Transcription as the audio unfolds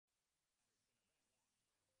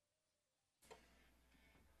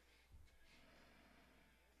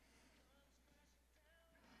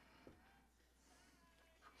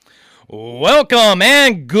Welcome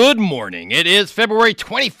and good morning. It is February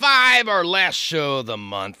 25, our last show of the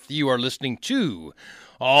month. You are listening to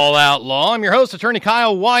All Out Law. I'm your host, Attorney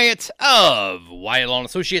Kyle Wyatt of Wyatt Law &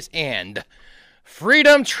 Associates and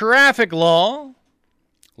Freedom Traffic Law,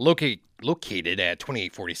 located at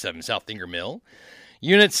 2847 South Dinger Mill.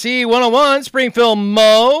 Unit C 101, Springfield,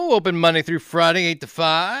 Mo. Open Monday through Friday, 8 to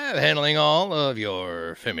 5. Handling all of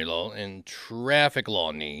your family law and traffic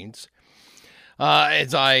law needs.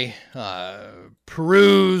 As I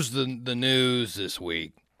peruse the news this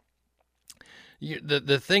week,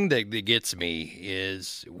 the thing that gets me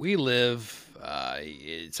is we live,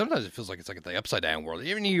 sometimes it feels like it's like the upside down world.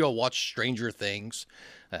 Even you go watch Stranger Things,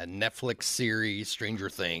 Netflix series, Stranger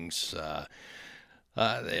Things,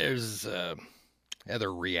 there's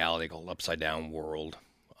other reality called Upside Down World.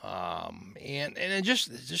 And it just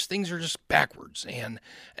things are just backwards. And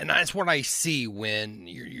that's what I see when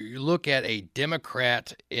you look at a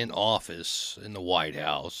Democrat in office in the White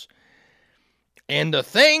House, and the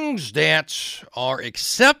things that are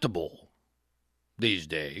acceptable these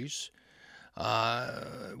days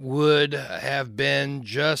would have been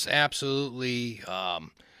just absolutely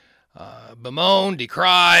bemoaned,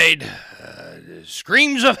 decried,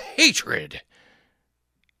 screams of hatred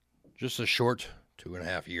just a short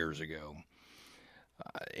 2.5 years ago.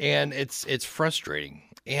 And it's frustrating.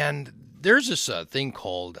 And there's this thing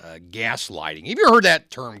called gaslighting. Have you ever heard that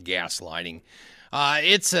term, gaslighting?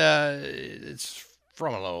 It's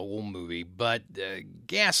from an old movie, but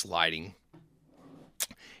gaslighting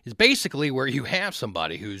is basically where you have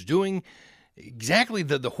somebody who's doing exactly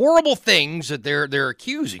the horrible things that they're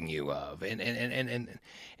accusing you of, and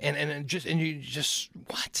you just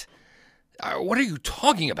what? What are you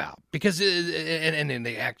talking about? Because and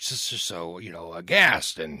they act just so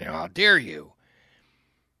aghast and how dare you?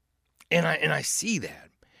 And I see that.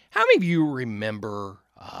 How many of you remember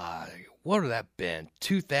what would that have been?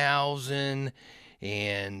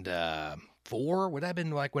 2004? Would that have been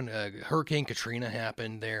like when Hurricane Katrina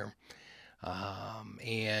happened there?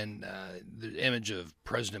 And the image of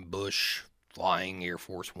President Bush flying Air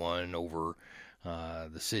Force One over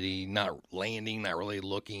the city, not landing, not really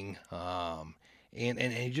looking, and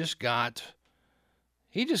he just got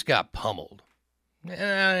pummeled.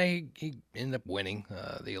 And he ended up winning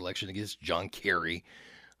the election against John Kerry,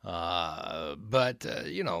 but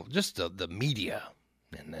just the media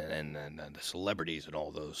and the celebrities and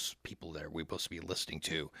all those people that we're supposed to be listening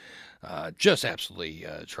to, just absolutely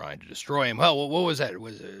trying to destroy him. Well, what was that?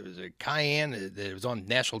 Was it Cayenne that was on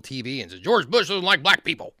national TV and said George Bush doesn't like black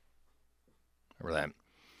people? Remember that?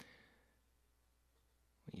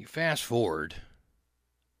 You fast forward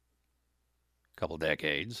a couple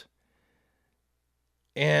decades,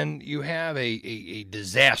 and you have a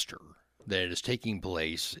disaster that is taking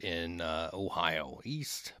place in Ohio,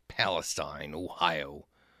 East Palestine, Ohio.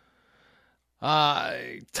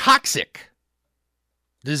 Toxic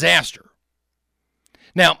disaster.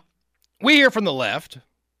 Now, we hear from the left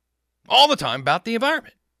all the time about the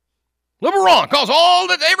environment. Liberal wrong calls all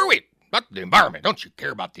that every week. About the environment. Don't you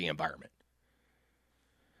care about the environment?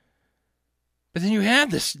 But then you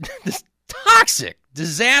have this toxic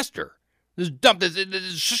disaster, this dump that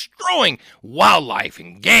is destroying wildlife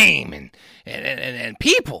and game and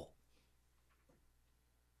people,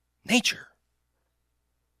 nature.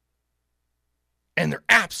 And they're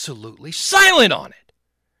absolutely silent on it.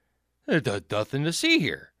 There's nothing to see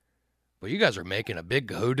here. But you guys are making a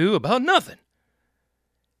big hoodoo about nothing.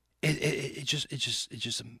 It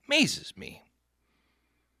just amazes me.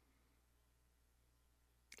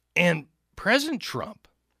 And President Trump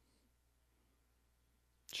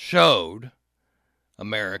showed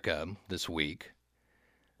America this week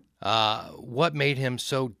what made him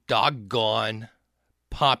so doggone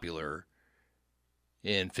popular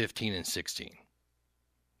in 15 and 16.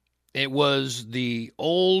 It was the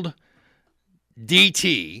old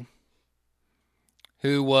DT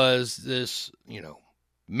who was this,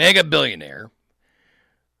 mega billionaire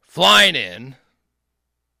flying in,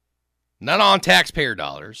 not on taxpayer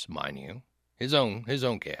dollars, mind you, his own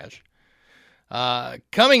cash,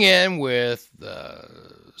 coming in with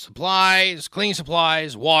supplies, clean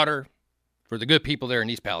supplies, water for the good people there in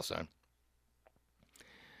East Palestine,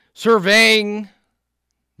 surveying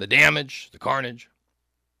the damage, the carnage,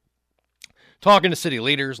 talking to city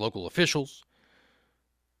leaders, local officials,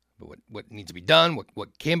 what needs to be done,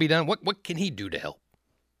 what can be done, what can he do to help.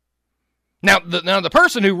 Now, the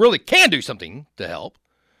person who really can do something to help,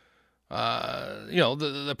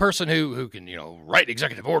 the person who can, write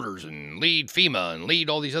executive orders and lead FEMA and lead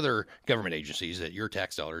all these other government agencies that your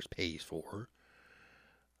tax dollars pays for.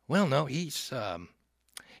 Well, no, he's going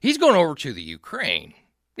over to the Ukraine.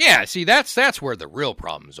 Yeah, see, that's where the real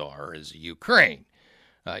problems are, is Ukraine.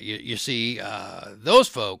 You see, those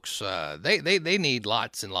folks, they need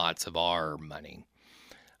lots and lots of our money.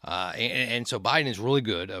 And so Biden is really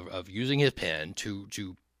good of using his pen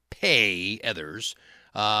to pay others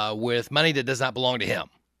with money that does not belong to him.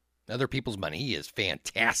 Other people's money. He is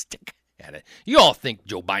fantastic at it. You all think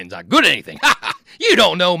Joe Biden's not good at anything. You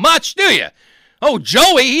don't know much, do you? Oh,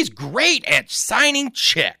 Joey, he's great at signing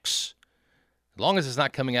checks. As long as it's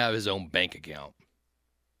not coming out of his own bank account.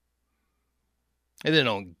 And then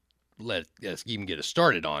don't let us even get us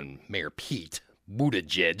started on Mayor Pete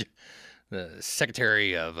Buttigieg, the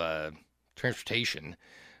Secretary of Transportation.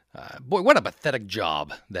 Boy, what a pathetic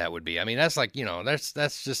job that would be. I mean, that's like,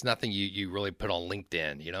 that's just nothing you really put on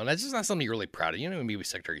LinkedIn. That's just not something you're really proud of. Maybe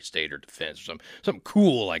Secretary of State or Defense or something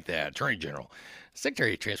cool like that. Attorney General.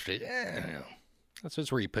 Secretary of Transportation. That's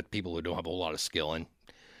just where you put people who don't have a whole lot of skill in.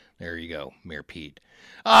 There you go, Mayor Pete.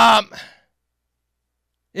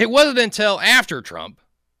 It wasn't until after Trump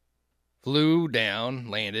flew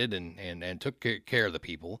down, landed, and took care of the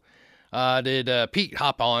people, did Pete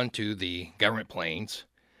hop on to the government planes,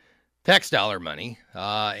 tax dollar money,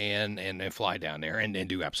 and fly down there and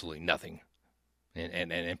do absolutely nothing,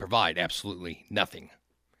 and provide absolutely nothing.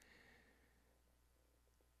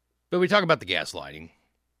 But we talk about the gaslighting,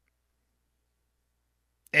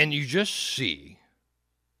 and you just see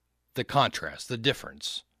the contrast, the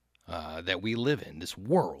difference that we live in, this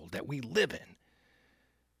world that we live in.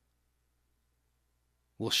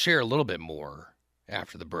 We'll share a little bit more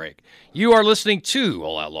after the break. You are listening to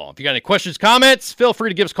All Outlaw. If you got any questions, comments, feel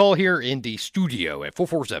free to give us a call here in the studio at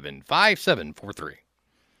 447-5743.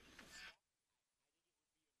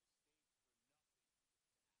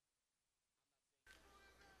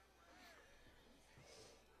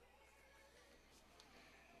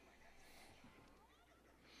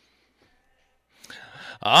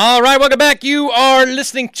 All right, welcome back. You are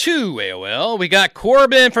listening to AOL. We got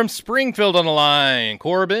Corbin from Springfield on the line.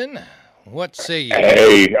 Corbin, what say you?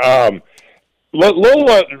 Hey, little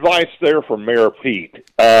advice there from Mayor Pete.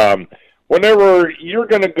 Whenever you're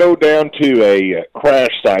going to go down to a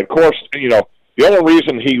crash site, of course, the only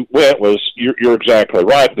reason he went was, you're exactly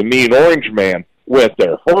right, the Mean Orange Man went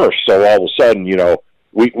there first, so all of a sudden,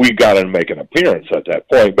 we got to make an appearance at that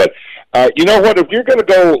point. But you know what? If you're going to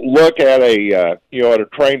go look at a at a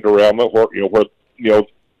train derailment where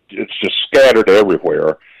it's just scattered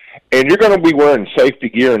everywhere, and you're going to be wearing safety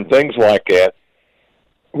gear and things like that,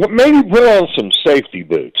 maybe put on some safety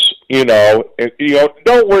boots.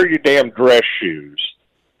 Don't wear your damn dress shoes,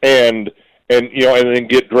 and then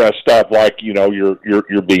get dressed up like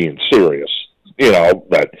you're being serious.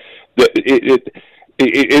 But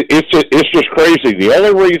it's just crazy. The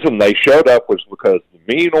only reason they showed up was because the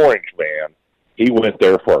Mean Orange Man, he went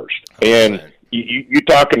there first. And you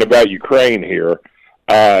talking about Ukraine here,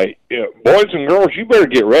 boys and girls, you better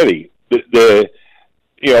get ready.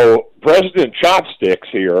 President Chopsticks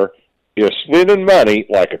here is spending money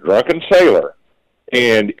like a drunken sailor.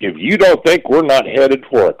 And if you don't think we're not headed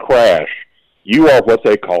for a crash, you are what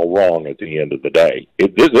they call wrong at the end of the day.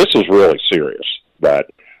 This is really serious. But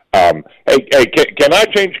hey, can I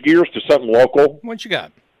change gears to something local? What you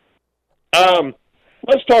got?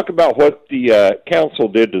 Let's talk about what the council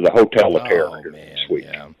did to the Hotel Laterre this week.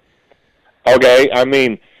 Yeah. Okay, I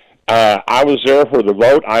mean, I was there for the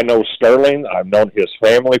vote. I know Sterling. I've known his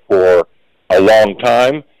family for a long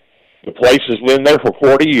time. The place has been there for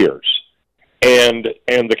 40 years. And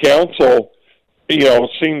the council,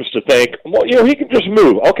 seems to think, well, he can just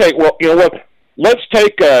move. Okay, well, you know what? Let's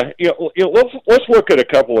take let's look at a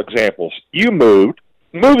couple examples. You moved.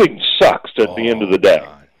 Moving sucks at the end of the day.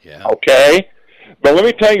 God. Yeah. Okay? But let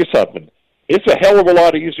me tell you something. It's a hell of a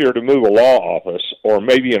lot easier to move a law office or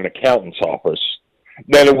maybe an accountant's office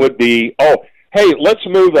than it would be, hey, let's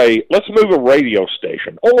move a radio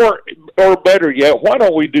station. Or better yet, why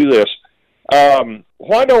don't we do this?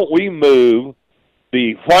 Why don't we move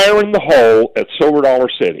the Fire in the Hole at Silver Dollar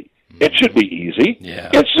City? It should be easy. Yeah.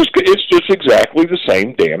 It's just exactly the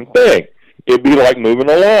same damn thing. It'd be like moving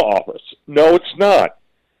a law office. No, it's not.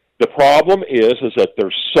 The problem is that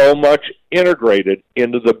there's so much integrated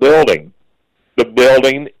into the building. The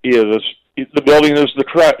building is the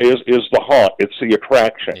haunt. It's the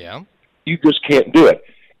attraction. Yeah. You just can't do it.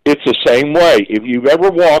 It's the same way. If you've ever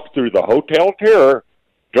walked through the Hotel Terror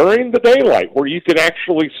during the daylight, where you can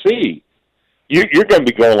actually see, you're going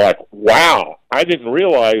to be going like, "Wow, I didn't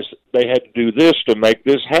realize they had to do this to make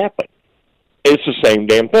this happen." It's the same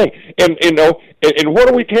damn thing. And what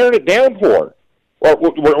are we tearing it down for?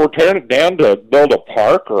 We're tearing it down to build a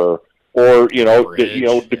park or Bridge,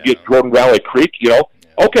 to get Jordan Valley Creek.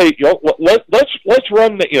 Okay, let's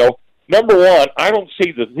run the. Number one, I don't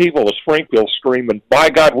see the people of Springfield screaming, "By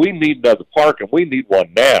God, we need another park, and we need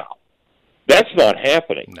one now." That's not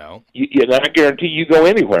happening. No. And I guarantee you go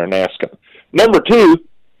anywhere and ask them. Number two,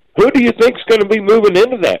 who do you think's going to be moving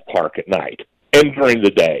into that park at night and during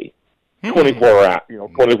the day? 24 hours,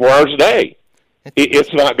 24 hours a day.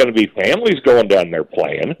 It's not going to be families going down there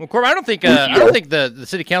playing. Well, Corbin, I don't think the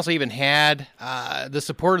city council even had the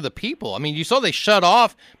support of the people. I mean, you saw they shut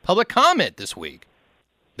off public comment this week.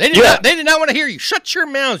 They did not want to hear you. Shut your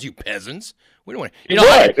mouths, you peasants. We don't want to.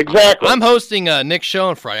 Right, exactly. I'm hosting Nick's show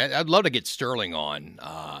on Friday. I'd love to get Sterling on,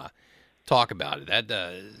 talk about it. That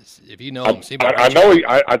if you know him, see. I know.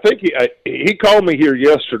 I think he called me here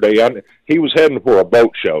yesterday. He was heading for a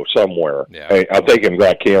boat show somewhere. Yeah. I think in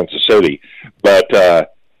Kansas City. But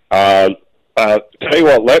tell you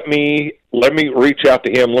what, let me reach out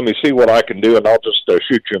to him. Let me see what I can do, and I'll just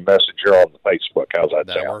shoot you a message here on the Facebook. How's that sound?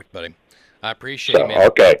 That'll work, buddy. I appreciate it, man.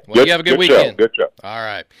 Okay. Well, you have a good weekend. Good show. All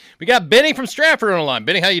right. We got Benny from Stratford on the line.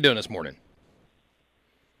 Benny, how you doing this morning?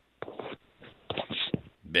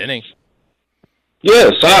 Benny.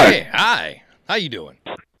 Yes, hi. Hey, hi. How you doing?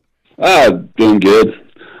 Doing good.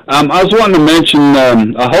 I was wanting to mention,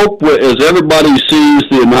 I hope as everybody sees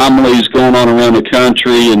the anomalies going on around the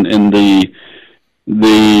country and the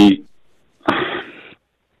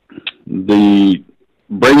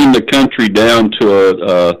bringing the country down to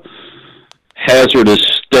a hazardous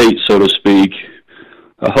state, so to speak,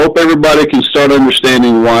 I hope everybody can start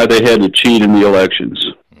understanding why they had to cheat in the elections.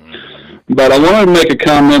 But I wanted to make a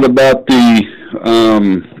comment about the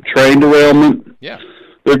train derailment. Yeah.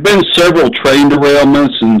 There have been several train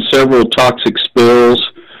derailments and several toxic spills,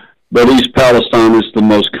 but East Palestine is the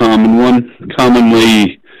most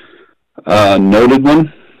commonly noted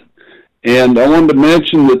one. And I wanted to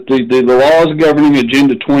mention that the laws governing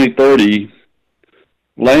Agenda 2030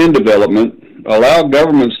 land development allow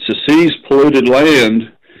governments to seize polluted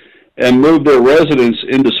land and move their residents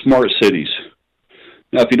into smart cities.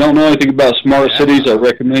 Now, if you don't know anything about smart cities, I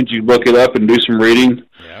recommend you look it up and do some reading.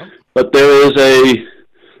 Yeah. But there's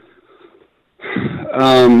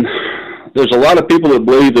a lot of people that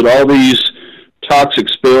believe that all these toxic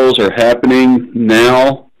spills are happening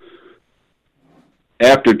now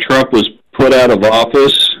after Trump was put out of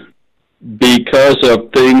office because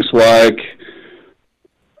of things like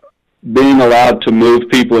being allowed to move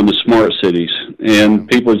people into smart cities. And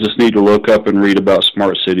people just need to look up and read about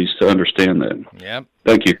smart cities to understand that. Yep.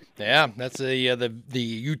 Thank you. Yeah, that's the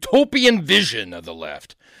utopian vision of the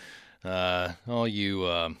left. All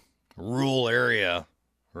you rural area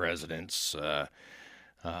residents,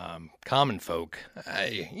 common folk,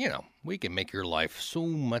 we can make your life so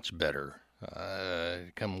much better.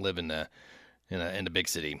 Come live in a big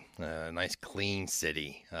city, a nice clean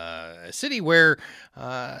city, a city where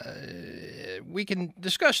we can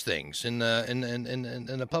discuss things in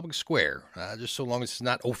a public square, just so long as it's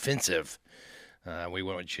not offensive. We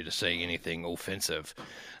want you to say anything offensive.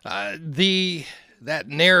 That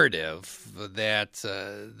narrative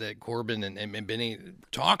that Corbin and Benny are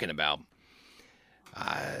talking about,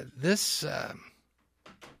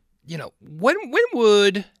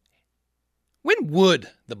 when would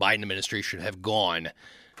the Biden administration have gone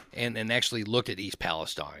and actually looked at East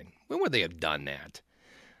Palestine? When would they have done that?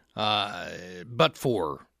 But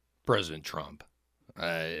for President Trump.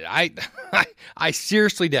 I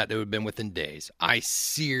seriously doubt it would have been within days. I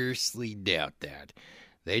seriously doubt that.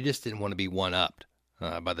 They just didn't want to be one-upped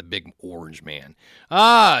by the big orange man.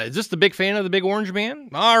 Is this the big fan of the big orange man?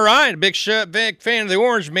 All right, big fan of the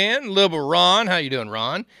orange man, Liberal Ron. How you doing,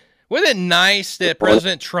 Ron? Wasn't it nice that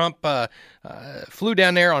President Trump flew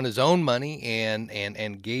down there on his own money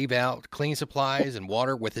and gave out clean supplies and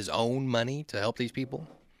water with his own money to help these people?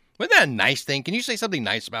 Wasn't that a nice thing? Can you say something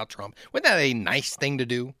nice about Trump? Wasn't that a nice thing to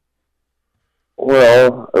do?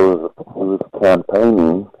 Well, it was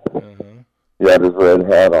campaigning. Uh-huh. He had his red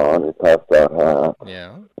hat on. He passed out hat.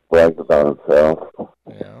 Yeah. Bragged about himself.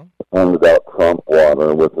 Yeah. Handed out Trump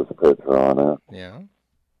water with his picture on it. Yeah.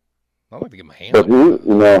 I'd like to give him a hand. But you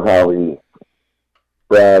know how he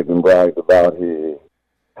bragged about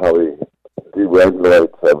how he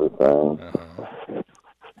deregulates everything.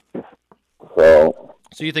 Uh-huh.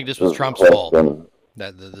 So you think this was Trump's fault?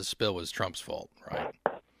 That the spill was Trump's fault, right?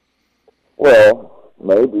 Well,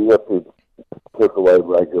 maybe if he took away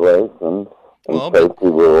regulations and safety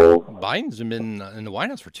rules. Biden's been in the White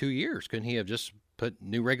House for 2 years. Couldn't he have just put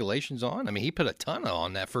new regulations on? I mean, he put a ton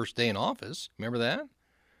on that first day in office. Remember that?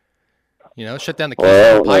 Shut down the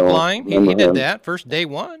Keystone pipeline. He did that first day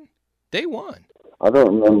one. Day one. I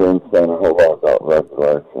don't remember him saying a whole lot about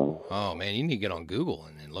regulations. Oh, man, you need to get on Google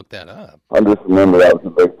and Biden. Look that up. I just remember that was a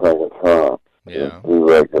big thing with Trump. Yeah.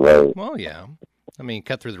 Deregulate. Well, yeah. I mean,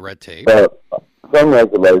 cut through the red tape. But some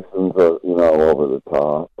regulations are, over the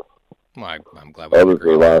top. Well, I'm glad we Others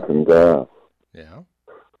agree. are laughing gas. Yeah.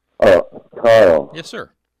 Kyle. Yes,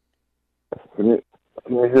 sir. Can you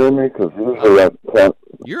hear me? Because usually I can't.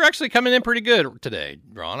 You're actually coming in pretty good today,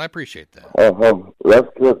 Ron. I appreciate that. Oh, that's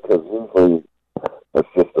good, because usually it's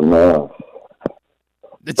just a mess.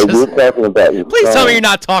 You're talking about your Please tell me you're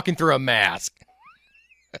not talking through a mask.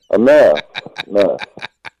 A mess. Mess.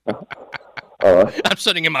 I'm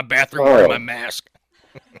sitting in my bathroom wearing my mask.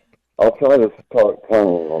 I'll try to talk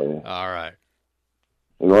plainly. All right.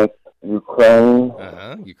 You want Ukraine?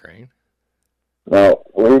 Ukraine. Now,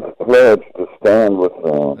 we've pledged to stand with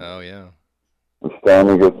them. Oh, yeah. And stand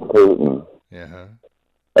against Putin. Yeah.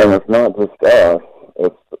 And it's not just us,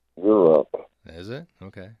 it's Europe. Is it?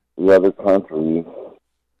 Okay. The other countries.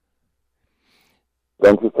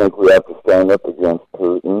 Don't you think we have to stand up against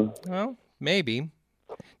Putin? Well, maybe.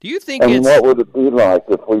 Do you think And what would it be like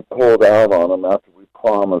if we pulled out on them after we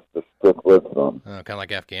promised to stick with them? Kind of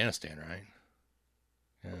like Afghanistan, right?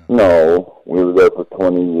 Yeah. No, we were there for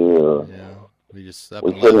 20 years. Yeah. We just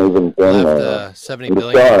we shouldn't even been there.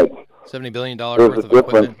 $70 billion worth of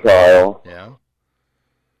equipment. Kyle. Yeah.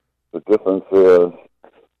 The difference is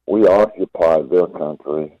we occupied their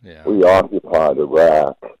country. Yeah. We occupied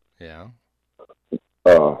Iraq. Yeah.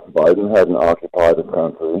 Biden hadn't occupied the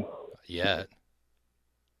country. Yet.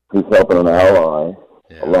 He's helping an ally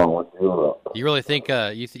along with Europe. You really think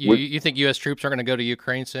you think U.S. troops are going to go to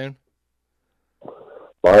Ukraine soon?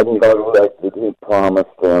 Biden got elected. He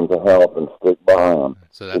promised them to help and stick by him.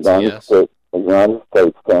 So that's a yes. The United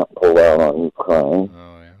States can't pull out on Ukraine.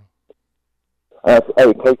 Oh, yeah.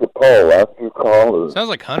 Hey, take a poll. Ask your callers. Sounds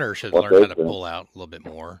like Hunter should learn how to pull out a little bit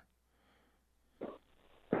more.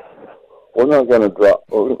 We're not going to drop.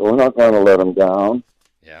 We're not going to let them down.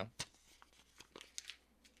 Yeah.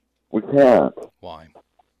 We can't. Why?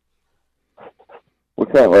 We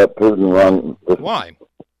can't let Putin run. Why?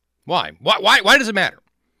 Why does it matter?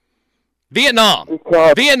 Vietnam.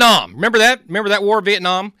 Because Vietnam. Remember that? Remember that war,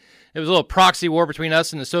 Vietnam? It was a little proxy war between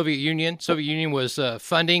us and the Soviet Union. Soviet Union was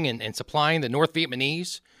funding and supplying the North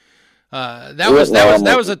Vietnamese. That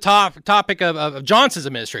was a topic of Johnson's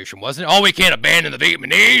administration, wasn't it? Oh, we can't abandon the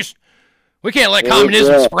Vietnamese. We can't let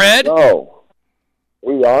communism spread. No,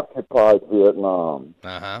 we occupied Vietnam.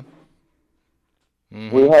 Mm-hmm.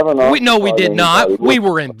 We haven't. No, we did not. We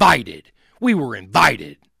were invited.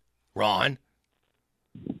 Ron.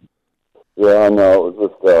 Yeah, I know. It was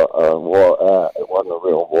just a war. It wasn't a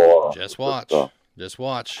real war. Just watch. Just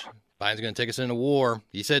watch. Biden's going to take us into war.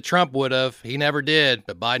 He said Trump would have. He never did,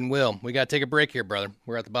 but Biden will. We got to take a break here, brother.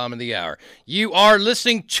 We're at the bottom of the hour. You are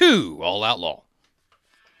listening to All Outlaw.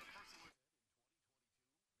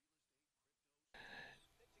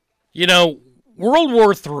 You know, World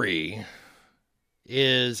War III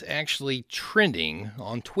is actually trending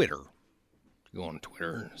on Twitter. Go on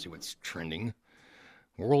Twitter and see what's trending.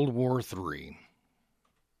 World War III.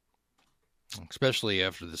 Especially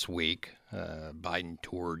after this week, Biden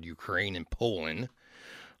toured Ukraine and Poland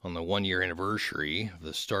on the one-year anniversary of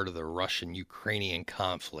the start of the Russian-Ukrainian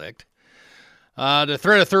conflict. The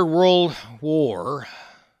threat of Third World War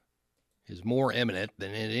is more imminent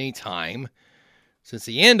than at any time since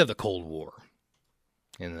the end of the Cold War,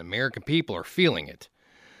 and the American people are feeling it.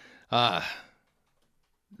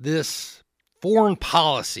 This foreign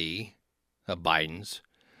policy of Biden's,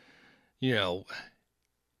 in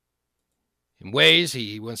ways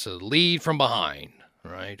he wants to lead from behind,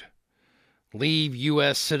 right? Leave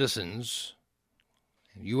U.S. citizens,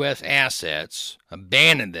 U.S. assets,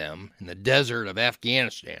 abandon them in the desert of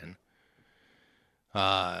Afghanistan.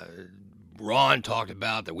 Ron talked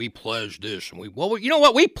about that we pledged this, and you know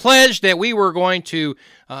what? We pledged that we were going to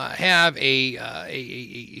have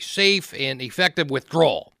a safe and effective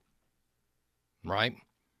withdrawal, right?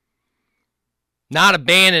 Not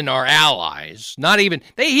abandon our allies. Not even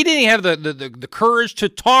he didn't have the courage to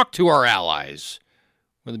talk to our allies,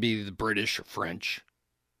 whether it be the British or French,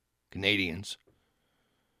 Canadians.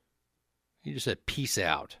 He just said peace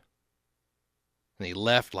out, and he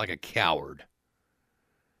left like a coward.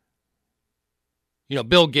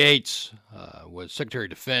 Bill Gates was Secretary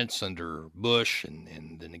of Defense under Bush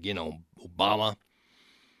and then again on Obama,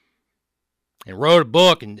 and wrote a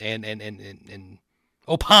book and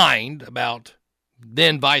opined about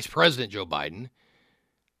then Vice President Joe Biden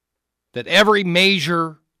that every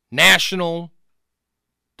major national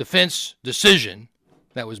defense decision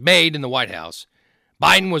that was made in the White House,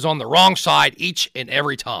 Biden was on the wrong side each and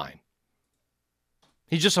every time.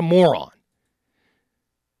 He's just a moron.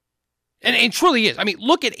 And it truly is. I mean,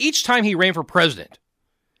 look at each time he ran for president.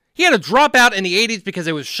 He had to drop out in the 80s because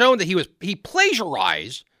it was shown that he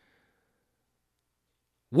plagiarized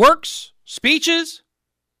works, speeches.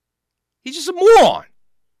 He's just a moron.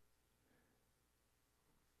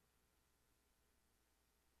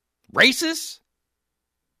 Racist?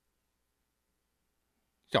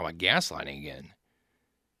 Talking about gaslighting again.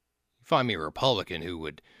 You find me a Republican who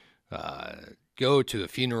would go to a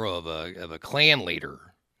funeral of a Klan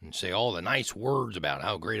leader and say all the nice words about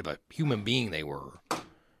how great of a human being they were.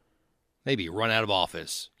 They'd be run out of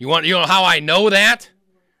office. You know how I know that?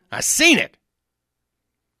 I seen it.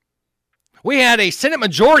 We had a Senate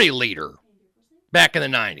Majority Leader back in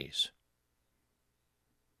the 90s.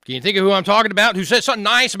 Can you think of who I'm talking about? Who said something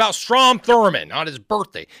nice about Strom Thurmond on his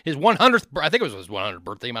birthday. His 100th, I think it was his 100th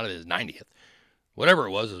birthday, it might have been his 90th. Whatever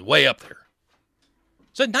it was way up there.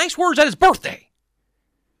 Said nice words at his birthday.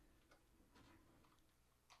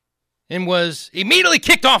 And was immediately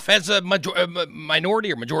kicked off as a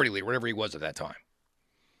minority or majority leader, whatever he was at that time.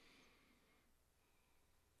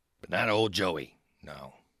 But not old Joey.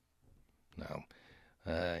 No.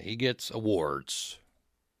 He gets awards.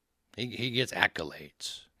 He gets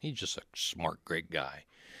accolades. He's just a smart, great guy.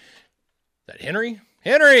 Is that Henry?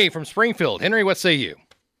 Henry from Springfield. Henry, what say you?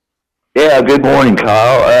 Yeah, good morning,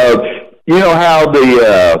 Kyle. You know how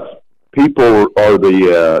the people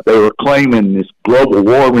they were claiming this global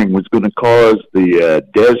warming was going to cause the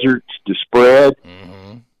deserts to spread?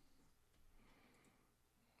 Mm-hmm.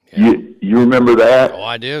 Yeah. You remember that? Oh,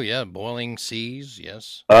 I do, yeah. Boiling seas,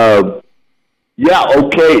 yes. Yeah,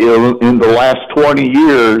 okay. In the last 20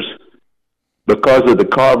 years, because of the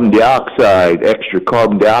extra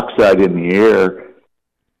carbon dioxide in the air,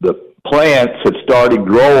 the plants have started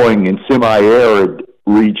growing in semi-arid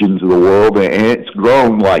regions of the world, and it's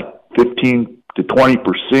grown like 15 to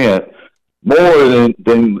 20% more than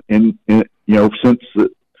since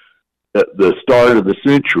the start of the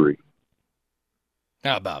century.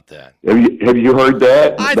 How about that? Have you heard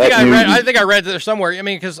that? I think I read there somewhere. I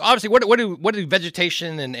mean, because obviously, what do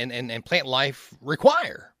vegetation and plant life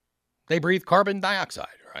require? They breathe carbon dioxide,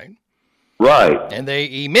 right? Right. And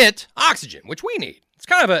they emit oxygen, which we need. It's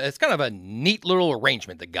kind of a neat little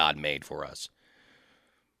arrangement that God made for us.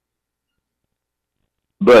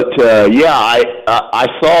 But I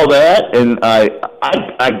saw that, and I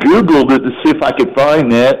Googled it to see if I could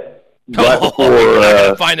find that.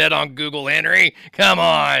 Find that on Google, Henry. Come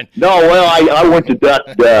on. No, well, I went to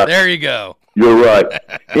DuckDuck. There you go. You're right.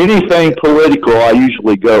 Anything political, I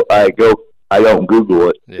usually go. I don't Google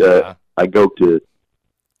it. Yeah. I go to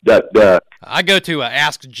DuckDuck. I go to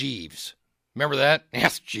Ask Jeeves. Remember that?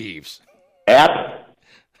 Ask Jeeves. App.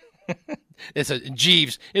 It's a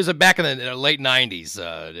Jeeves. It was back in the late '90s.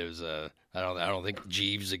 It was I don't think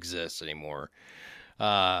Jeeves exists anymore.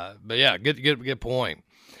 But yeah, good point.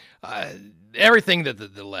 Everything that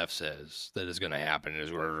the left says that is going to happen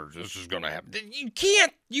this is going to happen. You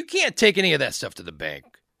can't take any of that stuff to the bank.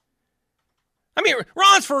 I mean,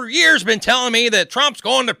 Ron's for years been telling me that Trump's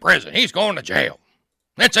going to prison. He's going to jail.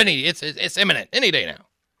 It's imminent any day now.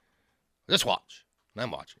 Just watch.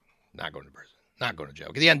 I'm watching. Not going to prison. Not going to jail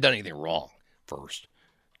because he hadn't done anything wrong first.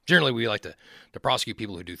 Generally, we like to prosecute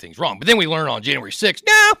people who do things wrong, but then we learn on January 6th.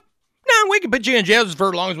 No, we can put you in jail for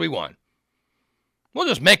as long as we want. We'll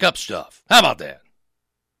just make up stuff. How about that?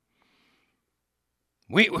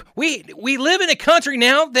 We live in a country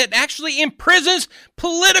now that actually imprisons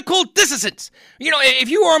political dissidents. You know, if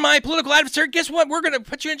you are my political adversary, guess what? We're going to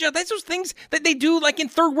put you in jail. That's those things that they do like in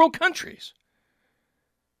third world countries.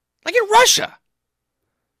 Like in Russia.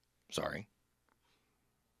 Sorry.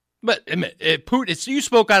 But admit, Putin, you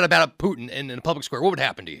spoke out about Putin in the public square, what would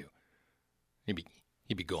happen to you?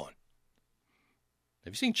 He'd be gone.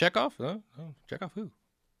 Have you seen Chekhov? Oh, Chekhov who?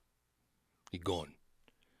 He's gone.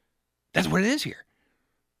 That's what it is here.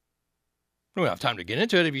 We don't have time to get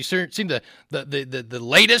into it. Have you seen the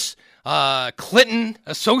latest Clinton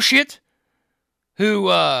associate who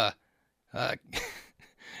got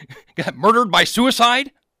murdered by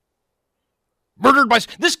suicide?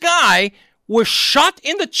 This guy was shot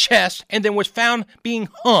in the chest and then was found being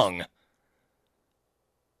hung.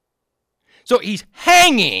 So he's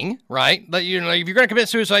hanging, right? But, you know, if you're going to commit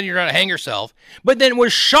suicide, you're going to hang yourself. But then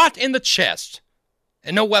was shot in the chest,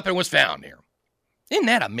 and no weapon was found here. Isn't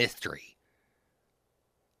that a mystery?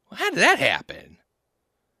 Well, how did that happen?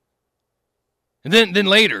 And then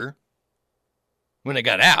later, when they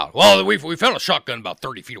got out, well, we found a shotgun about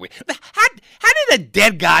 30 feet away. How did a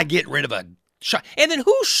dead guy get rid of a shot? And then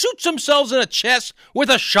who shoots themselves in the chest with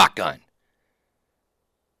a shotgun?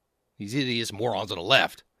 These idiots morons on the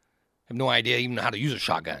left have no idea even how to use a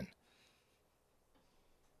shotgun.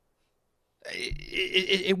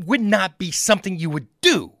 it would not be something you would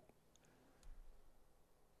do.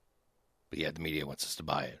 But yet the media wants us to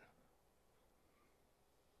buy it.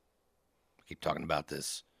 We keep talking about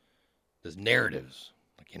this narratives,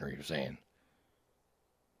 like Henry was saying,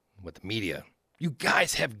 with the media. You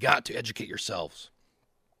guys have got to educate yourselves.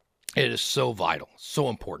 It is so vital, so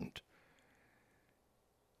important.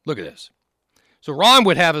 Look at this. So Ron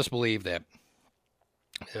would have us believe that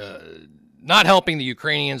not helping the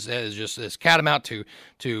Ukrainians is just this catamount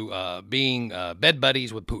to being bed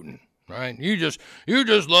buddies with Putin. Right? You just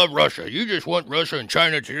love Russia. You just want Russia and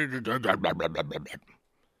China to...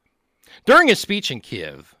 During his speech in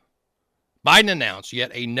Kiev, Biden announced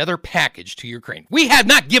yet another package to Ukraine. We have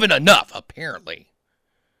not given enough, apparently.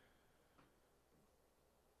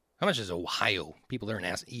 How much has Ohio, people there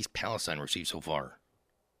in East Palestine, received so far?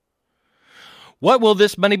 What will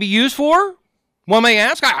this money be used for? One may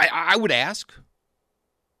ask. I would ask.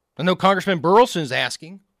 I know Congressman Burleson's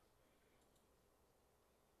asking.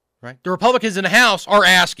 Right? The Republicans in the House are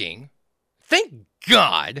asking. Thank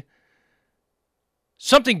God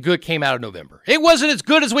something good came out of November. It wasn't as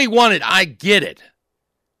good as we wanted. I get it.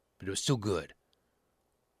 But it was still good.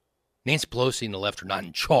 Nancy Pelosi and the left are not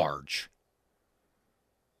in charge.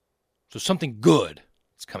 So something good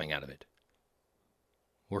is coming out of it.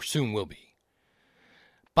 Or soon will be.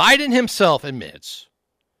 Biden himself admits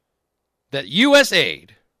that U.S.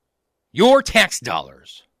 aid, your tax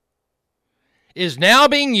dollars, is now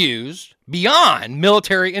being used beyond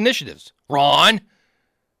military initiatives. Ron,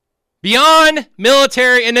 beyond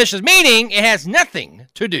military initiatives, meaning it has nothing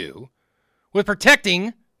to do with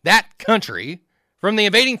protecting that country from the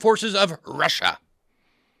invading forces of Russia.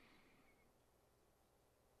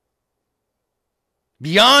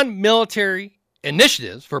 Beyond military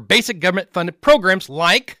initiatives for basic government-funded programs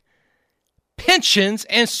like pensions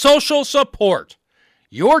and social support.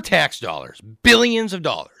 Your tax dollars, billions of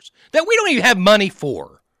dollars, that we don't even have money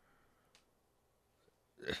for.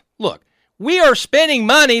 Look, we are spending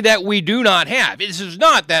money that we do not have. This is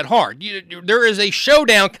not that hard. There is a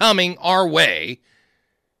showdown coming our way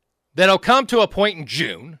that'll come to a point in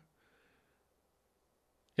June.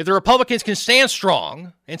 If the Republicans can stand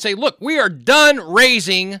strong and say, look, we are done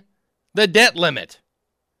raising the debt limit.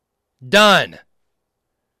 Done.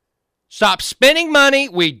 Stop spending money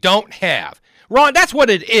we don't have. Ron, that's what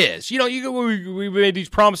it is. You know, we made these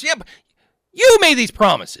promises. Yeah, but you made these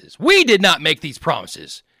promises. We did not make these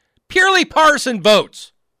promises. Purely partisan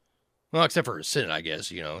votes. Well, except for the Senate, I guess.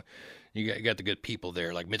 You know, you got the good people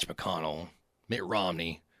there like Mitch McConnell, Mitt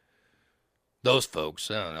Romney. Those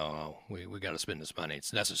folks, I don't know. We got to spend this money.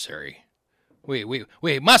 It's necessary. We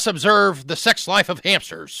must observe the sex life of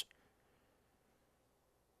hamsters.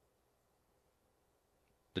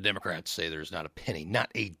 The Democrats say there's not a penny, not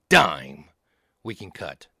a dime we can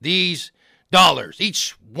cut. These dollars,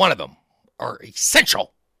 each one of them, are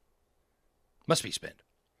essential. Must be spent.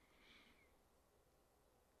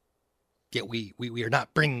 Yet we are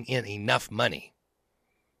not bringing in enough money,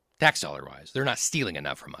 tax dollar-wise. They're not stealing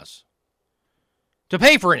enough from us to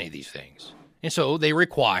pay for any of these things. And so they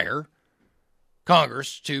require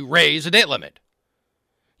Congress to raise a debt limit.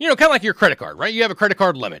 You know, kind of like your credit card, right? You have a credit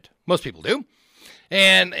card limit. Most people do.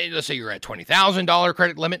 And let's say you're at $20,000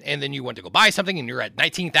 credit limit, and then you want to go buy something, and you're at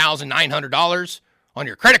 $19,900 on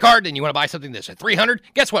your credit card, and you want to buy something that's at $300.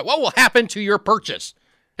 Guess what? What will happen to your purchase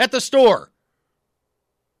at the store?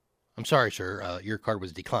 I'm sorry, sir. Your card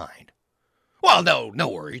was declined. Well, no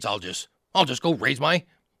worries. I'll just go raise my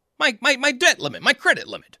debt limit, my credit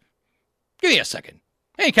limit. Give me a second.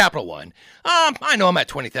 Hey, Capital One. I know I'm at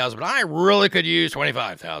 $20,000, but I really could use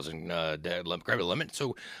 $25,000 credit limit.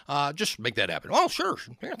 So just make that happen. Well, sure.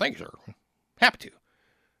 Yeah, thank you, sir. Happy to.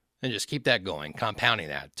 And just keep that going, compounding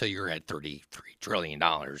that until you're at $33 trillion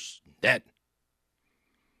debt.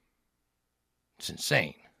 It's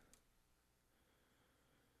insane.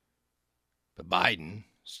 But Biden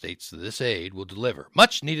states that this aid will deliver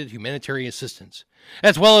much-needed humanitarian assistance,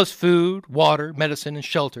 as well as food, water, medicine, and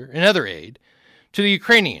shelter, and other aid to the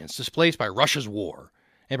Ukrainians displaced by Russia's war,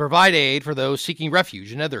 and provide aid for those seeking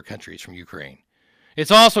refuge in other countries from Ukraine.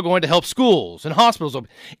 It's also going to help schools and hospitals.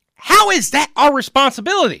 How is that our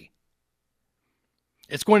responsibility?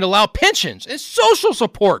 It's going to allow pensions and social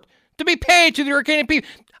support to be paid to the Ukrainian people.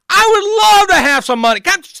 I would love to have some money.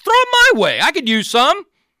 God, just throw it my way. I could use some.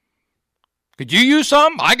 Could you use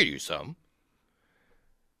some? I could use some.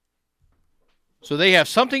 So they have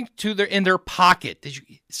something in their pocket.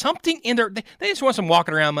 Something in their... They just want some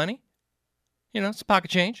walking around money. You know, it's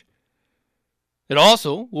pocket change. It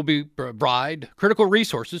also will provide critical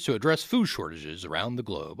resources to address food shortages around the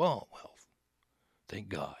globe. Oh, well, thank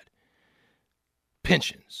God.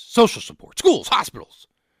 pensions, social support, schools, hospitals.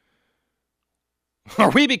 Are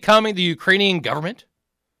we becoming the Ukrainian government?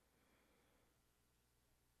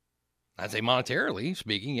 I'd say monetarily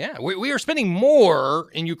speaking, yeah. We are spending more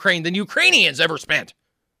in Ukraine than Ukrainians ever spent.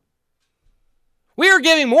 We are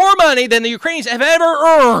giving more money than the Ukrainians have ever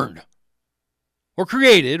earned or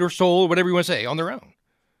created or sold, whatever you want to say, on their own.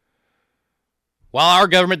 While our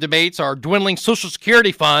government debates our dwindling Social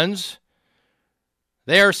Security funds,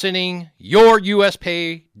 they are sending your U.S.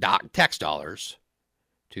 pay tax dollars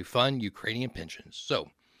to fund Ukrainian pensions. So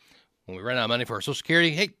when we run out of money for our Social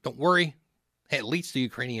Security, hey, don't worry. Hey, at least the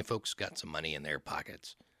Ukrainian folks got some money in their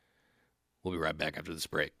pockets. We'll be right back after this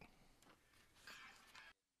break.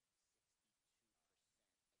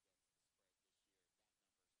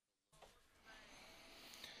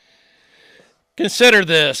 Consider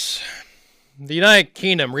this. The United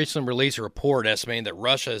Kingdom recently released a report estimating that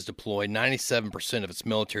Russia has deployed 97% of its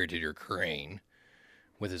military to Ukraine,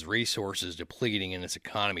 with its resources depleting and its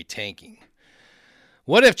economy tanking.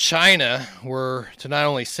 What if China were to not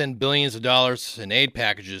only send billions of dollars in aid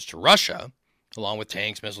packages to Russia, along with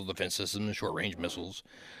tanks, missile defense systems, and short-range missiles,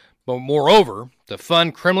 but moreover, to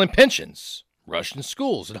fund Kremlin pensions, Russian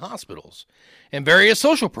schools and hospitals, and various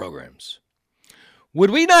social programs?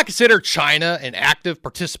 Would we not consider China an active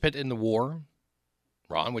participant in the war?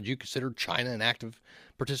 Ron, would you consider China an active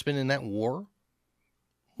participant in that war?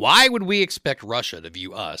 Why would we expect Russia to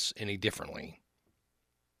view us any differently?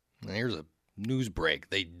 And here's a news break.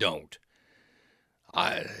 They don't.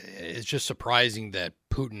 It's just surprising that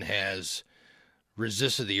Putin has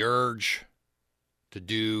resisted the urge to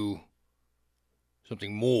do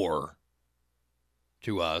something more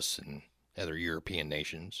to us and other European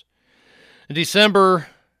nations. In this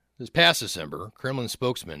past December, Kremlin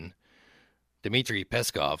spokesman Dmitry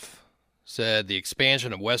Peskov said the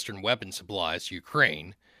expansion of Western weapon supplies to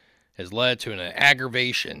Ukraine has led to an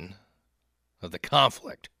aggravation of the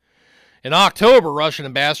conflict. In October, Russian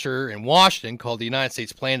ambassador in Washington called the United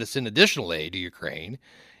States' plan to send additional aid to Ukraine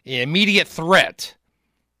an immediate threat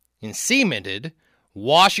and cemented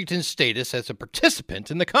Washington's status as a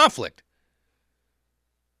participant in the conflict.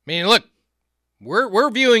 I mean, look, we're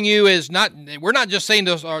viewing you as we're not just saying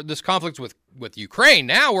this conflict's with Ukraine.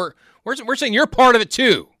 Now we're saying you're part of it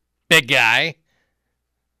too, big guy.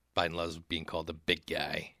 Biden loves being called the big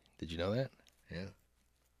guy. Did you know that? Yeah.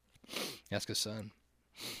 Ask his son.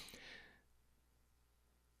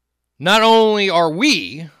 Not only are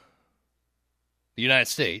we, the United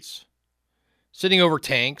States, sending over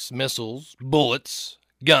tanks, missiles, bullets,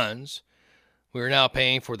 guns, we are now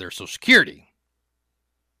paying for their Social Security.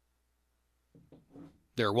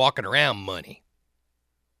 They're walking around money.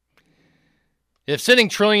 If sending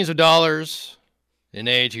trillions of dollars in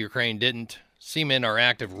aid to Ukraine didn't cement our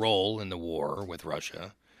active role in the war with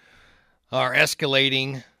Russia, our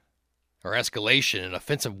escalation in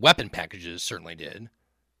offensive weapon packages certainly did.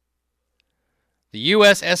 The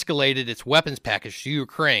U.S. escalated its weapons package to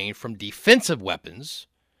Ukraine from defensive weapons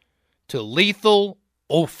to lethal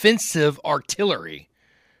offensive artillery,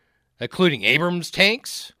 including Abrams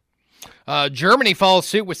tanks. Germany followed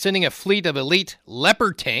suit with sending a fleet of elite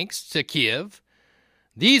Leopard tanks to Kiev.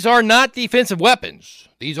 These are not defensive weapons.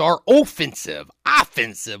 These are offensive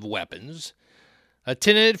weapons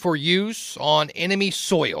intended for use on enemy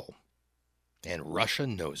soil. And Russia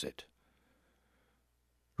knows it.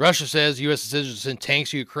 Russia says U.S. decision to send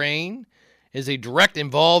tanks to Ukraine is a direct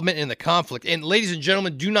involvement in the conflict. And ladies and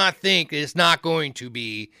gentlemen, do not think it's not going to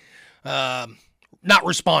be not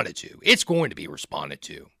responded to. It's going to be responded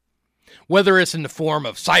to. Whether it's in the form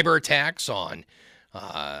of cyber attacks on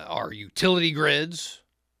our utility grids.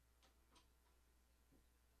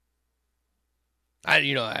 I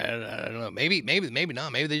don't know. Maybe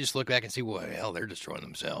not. Maybe they just look back and see what the hell they're destroying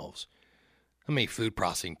themselves. How many food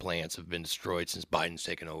processing plants have been destroyed since Biden's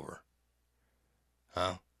taken over?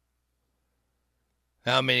 Huh?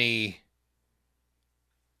 How many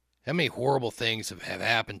horrible things have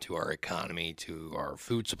happened to our economy, to our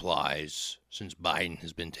food supplies since Biden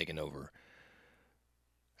has been taken over?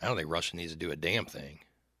 I don't think Russia needs to do a damn thing.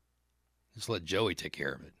 Just let Joey take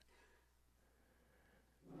care of it.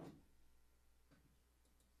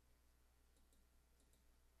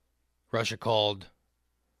 Russia called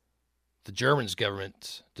the Germans'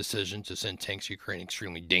 government's decision to send tanks to Ukraine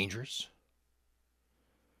extremely dangerous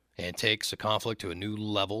and takes the conflict to a new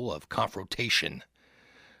level of confrontation.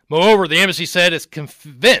 Moreover, the embassy said is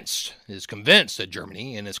convinced that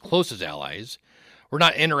Germany and its closest allies were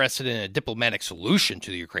not interested in a diplomatic solution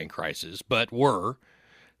to the Ukraine crisis, but were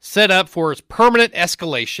set up for its permanent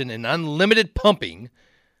escalation and unlimited pumping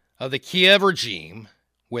of the Kiev regime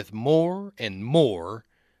with more and more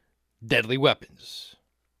deadly weapons.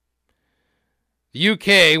 The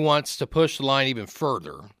UK wants to push the line even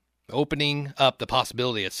further, opening up the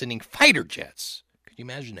possibility of sending fighter jets. Could you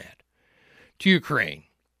imagine that? To Ukraine,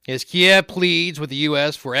 as Kiev pleads with the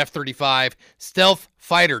U.S. for F-35 stealth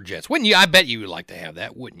fighter jets. Wouldn't you? I bet you would like to have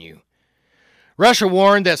that, wouldn't you? Russia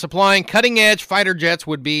warned that supplying cutting-edge fighter jets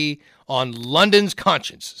would be on London's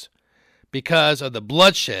conscience because of the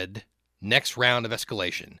bloodshed next round of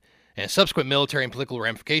escalation and subsequent military and political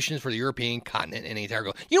ramifications for the European continent and the entire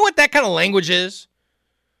globe. You know what that kind of language is?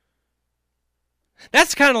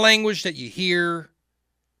 That's the kind of language that you hear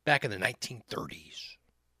back in the 1930s.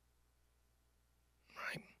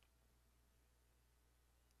 Right?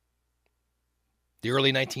 The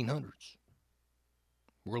early 1900s.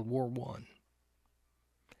 World War I.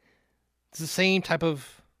 It's the same type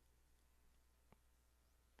of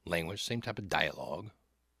language, same type of dialogue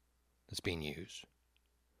that's being used.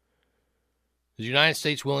 Is the United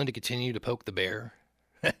States willing to continue to poke the bear,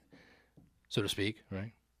 so to speak,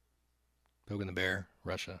 right? Poking the bear,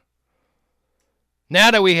 Russia. Now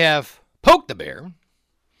that we have poked the bear,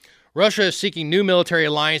 Russia is seeking new military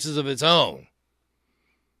alliances of its own,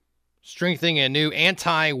 strengthening a new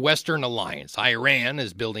anti-Western alliance. Iran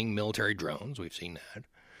is building military drones. We've seen that.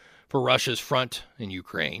 For Russia's front in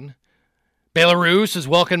Ukraine. Belarus is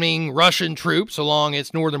welcoming Russian troops along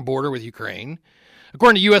its northern border with Ukraine.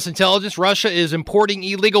 According to U.S. intelligence, Russia is importing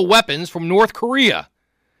illegal weapons from North Korea.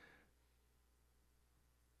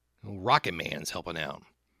 Rocket Man's helping out.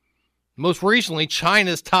 Most recently,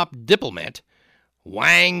 China's top diplomat,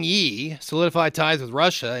 Wang Yi, solidified ties with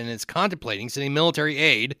Russia and is contemplating sending military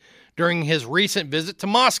aid during his recent visit to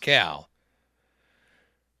Moscow.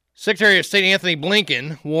 Secretary of State Anthony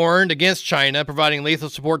Blinken warned against China providing lethal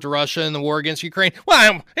support to Russia in the war against Ukraine.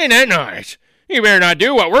 Well, ain't that nice? You better not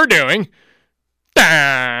do what we're doing.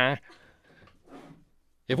 If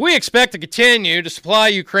we expect to continue to supply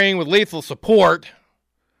Ukraine with lethal support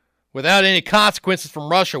without any consequences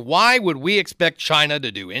from Russia, why would we expect China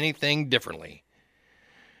to do anything differently?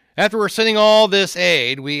 After we're sending all this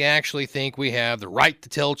aid, we actually think we have the right to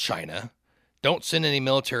tell China, don't send any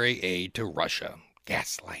military aid to Russia.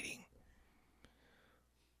 Gaslighting.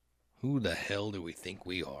 Who the hell do we think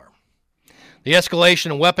we are? The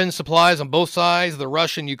escalation of weapons supplies on both sides of the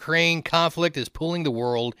Russian-Ukraine conflict is pulling the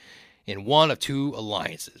world in one of two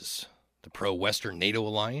alliances. The pro-Western NATO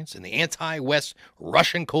alliance and the anti-West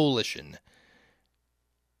Russian coalition.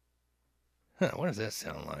 What does that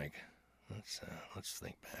sound like? Let's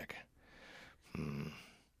think back.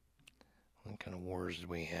 What kind of wars did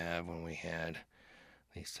we have when we had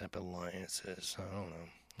these type of alliances? I don't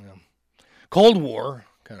know. Cold War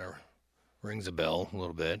kind of rings a bell a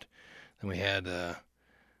little bit. Then we had the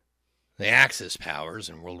Axis powers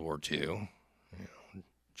in World War II.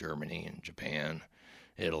 Germany and Japan,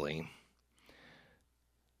 Italy.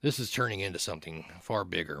 This is turning into something far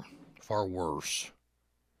bigger, far worse.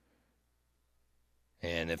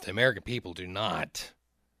 And if the American people do not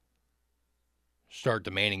start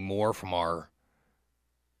demanding more from our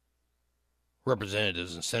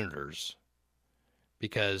representatives and senators,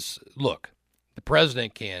 because, look, the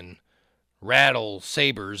president can rattle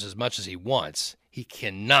sabers as much as he wants. He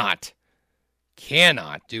cannot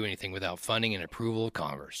do anything without funding and approval of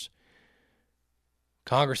Congress.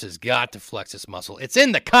 Congress has got to flex its muscle. It's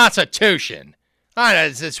in the Constitution. I know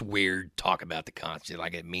it's weird talk about the Constitution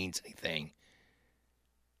like it means anything.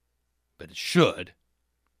 But it should.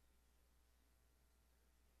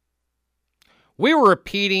 We were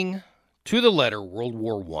repeating to the letter World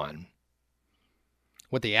War I.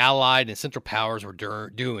 What the Allied and Central Powers were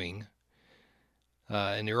doing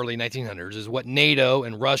in the early 1900s is what NATO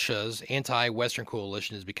and Russia's anti-Western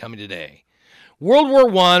coalition is becoming today. World War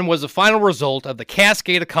I was the final result of the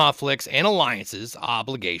cascade of conflicts and alliances,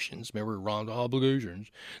 obligations, remember wrong obligations,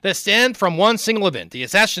 that stemmed from one single event, the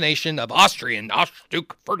assassination of Austrian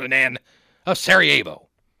Archduke Ferdinand of Sarajevo.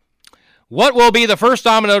 What will be the first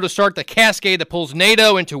domino to start the cascade that pulls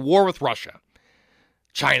NATO into war with Russia?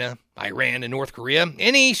 China, Iran, and North Korea.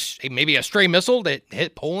 Maybe a stray missile that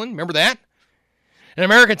hit Poland, remember that? And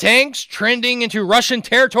American tanks trending into Russian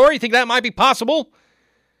territory, you think that might be possible?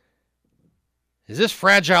 Is this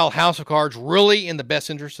fragile house of cards really in the best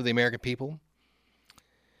interest of the American people?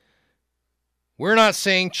 We're not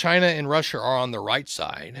saying China and Russia are on the right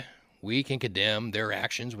side. We can condemn their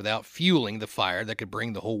actions without fueling the fire that could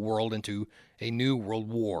bring the whole world into a new world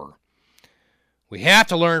war. We have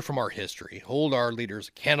to learn from our history, hold our leaders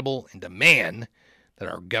accountable, and demand that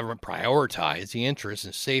our government prioritize the interests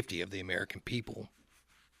and safety of the American people.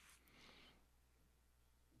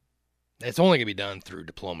 It's only going to be done through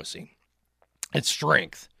diplomacy. It's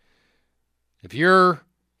strength. If you're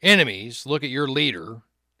enemies look at your leader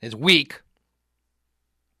as weak.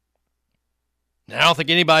 And I don't think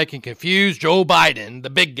anybody can confuse Joe Biden, the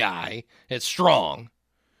big guy, as strong.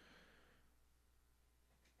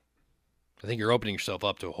 I think you're opening yourself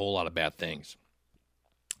up to a whole lot of bad things.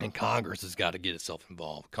 And Congress has got to get itself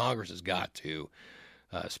involved. Congress has got to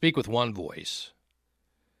speak with one voice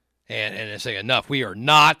and say, enough. We are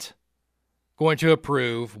not going to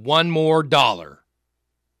approve one more dollar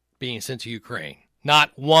being sent to Ukraine.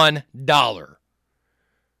 Not $1.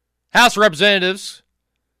 House of Representatives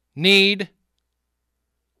need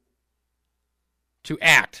to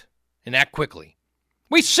act, and act quickly.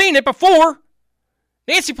 We've seen it before.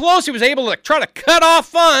 Nancy Pelosi was able to try to cut off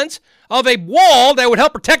funds of a wall that would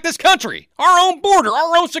help protect this country, our own border,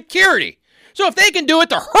 our own security. So if they can do it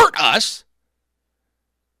to hurt us,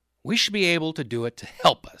 we should be able to do it to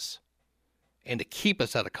help us and to keep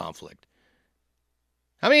us out of conflict.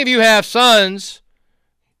 How many of you have sons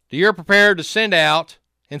that you're prepared to send out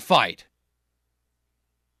and fight?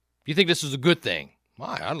 Do you think this is a good thing?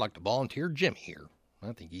 Why, I'd like to volunteer Jimmy here.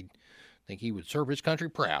 I think he would serve his country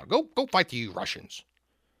proud. Go fight the Russians.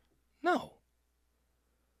 No.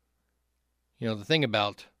 You know, the thing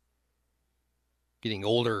about getting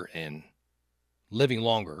older and living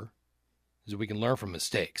longer is that we can learn from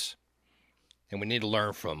mistakes. And we need to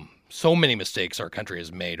learn from so many mistakes our country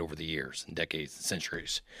has made over the years and decades and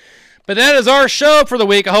centuries. But that is our show for the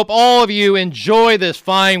week. I hope all of you enjoy this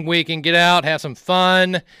fine week and get out, have some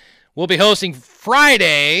fun. We'll be hosting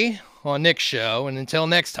Friday on Nick's show. And until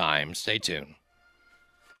next time, stay tuned.